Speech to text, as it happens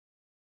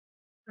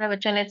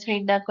Bachchan, let's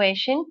read the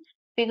question.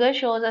 Figure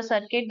shows a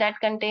circuit that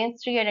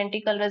contains three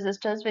identical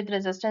resistors with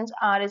resistance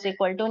R is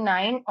equal to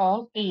 9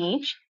 ohm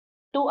each,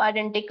 two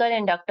identical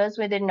inductors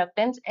with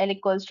inductance L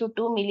equals to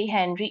 2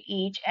 millihenry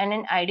each, and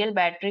an ideal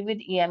battery with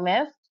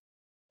EMF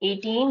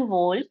 18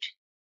 volt.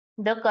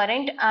 The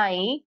current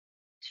I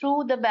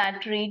through the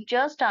battery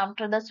just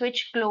after the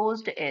switch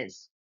closed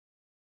is.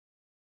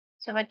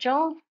 So,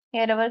 bachon,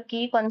 here our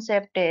key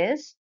concept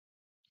is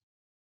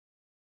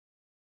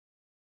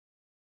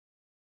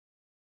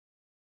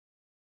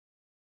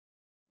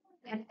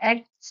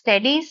at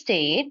steady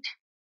state,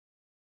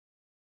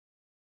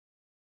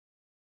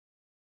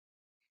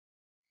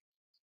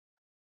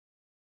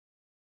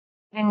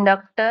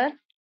 inductor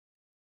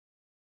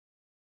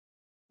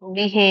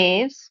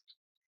behaves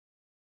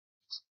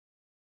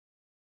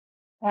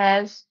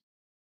as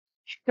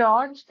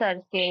short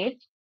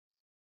circuit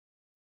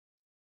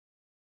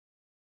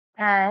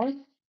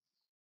and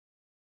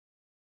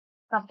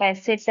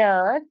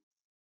capacitor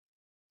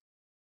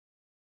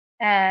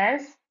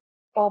as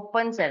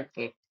open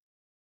circuit.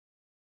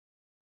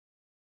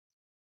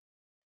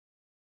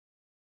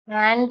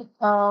 And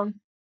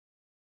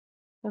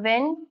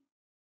when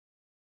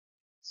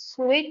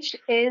switch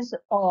is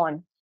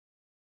on,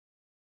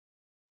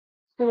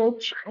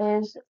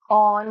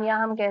 या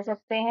हम कह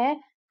सकते हैं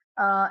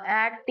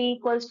at t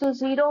equals to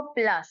 0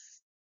 plus,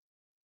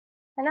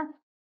 है ना,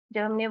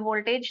 जब हमने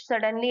voltage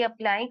suddenly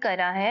apply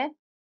करा है,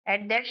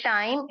 at that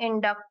time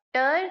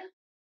inductor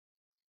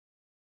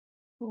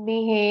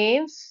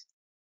behaves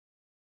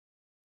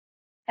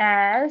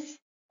as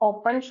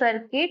open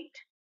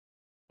circuit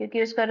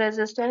क्योंकि उसका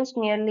रेजिस्टेंस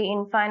नियरली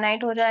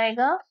इनफाइनाइट हो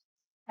जाएगा,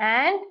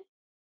 and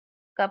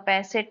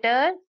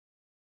capacitor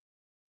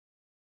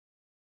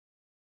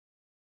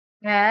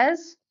as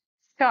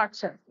short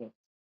circuit.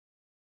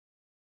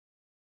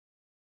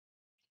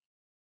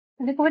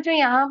 देखो बच्चों,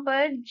 यहाँ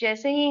पर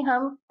जैसे ही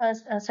हम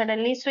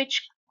सडनली स्विच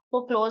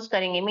को क्लोज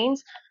करेंगे,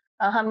 मींस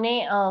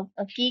हमने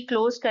की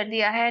क्लोज कर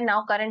दिया है,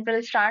 now current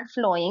will start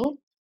flowing,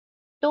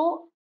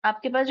 तो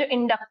आपके पास जो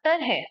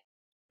इंडक्टर है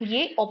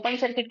ये ओपन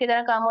सर्किट की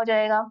तरह काम हो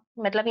जाएगा,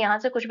 मतलब यहाँ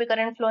से कुछ भी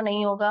करंट फ्लो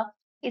नहीं होगा,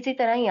 इसी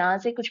तरह यहाँ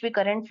से कुछ भी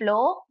करंट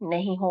फ्लो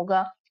नहीं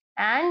होगा,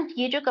 एंड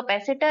ये जो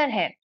कैपेसिटर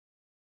है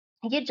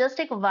ये जस्ट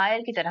एक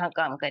वायर की तरह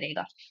काम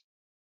करेगा।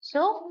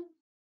 सो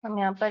हम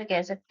यहाँ पर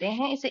कह सकते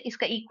हैं इसे,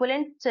 इसका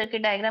इक्विवेलेंट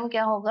सर्किट डायग्राम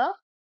क्या होगा,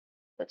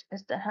 कुछ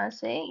इस तरह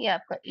से। ये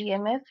आपका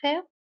ईएमएफ है,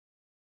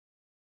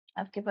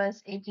 आपके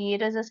पास एक ये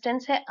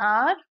रेजिस्टेंस है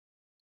R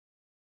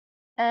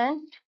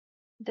and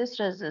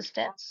this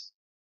resistance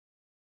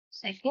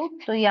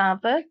second, तो यहाँ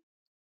पर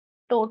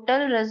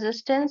टोटल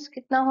रेजिस्टेंस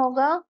कितना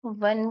होगा,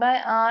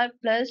 1/R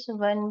plus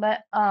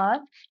 1/R,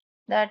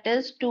 that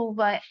is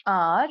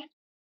 2/R।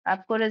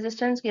 आपको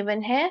रेजिस्टेंस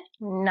गिवन है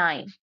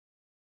 9,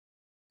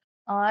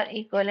 और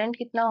इक्विवेलेंट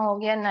कितना हो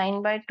गया,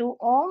 9/2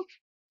 ओम।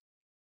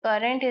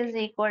 Current is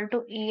equal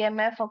to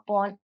EMF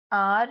upon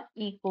are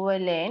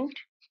equivalent.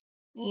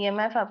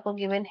 EMF आपको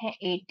गिवन है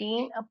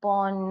 18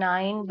 upon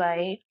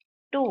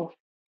 9/2,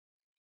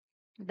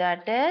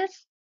 that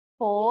is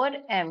 4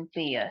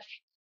 ampere.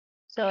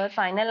 So our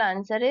final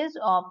answer is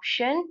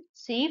option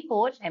C,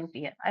 4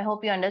 ampere. I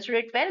hope you understood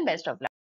it well. Best of luck.